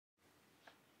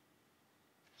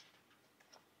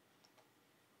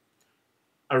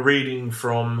A reading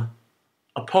from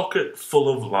A Pocket Full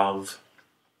of Love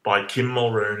by Kim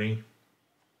Mulroney.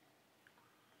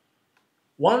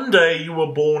 One day you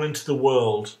were born into the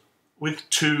world with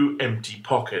two empty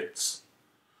pockets.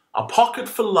 A pocket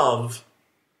for love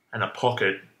and a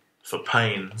pocket for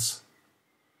pains.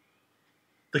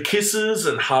 The kisses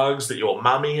and hugs that your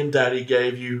mummy and daddy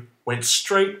gave you went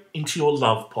straight into your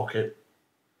love pocket.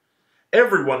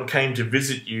 Everyone came to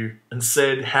visit you and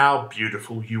said how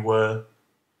beautiful you were.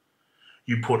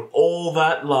 You put all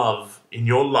that love in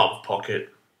your love pocket.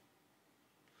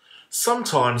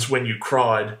 Sometimes when you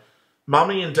cried,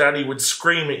 Mummy and Daddy would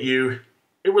scream at you.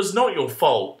 It was not your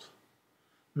fault.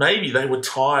 Maybe they were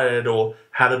tired or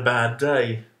had a bad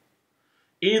day.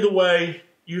 Either way,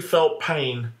 you felt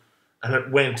pain and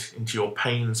it went into your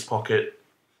pains pocket.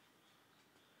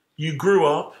 You grew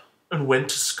up and went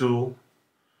to school.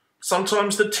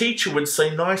 Sometimes the teacher would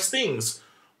say nice things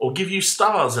or give you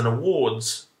stars and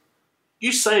awards.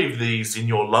 You saved these in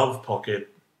your love pocket.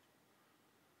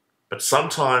 But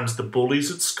sometimes the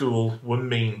bullies at school were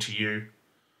mean to you.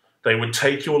 They would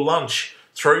take your lunch,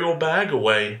 throw your bag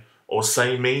away, or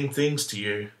say mean things to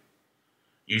you.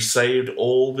 You saved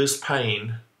all this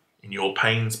pain in your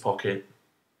pains pocket.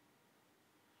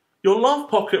 Your love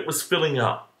pocket was filling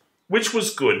up, which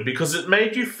was good because it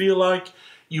made you feel like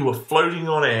you were floating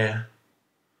on air.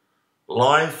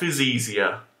 Life is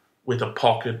easier with a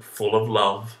pocket full of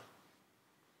love.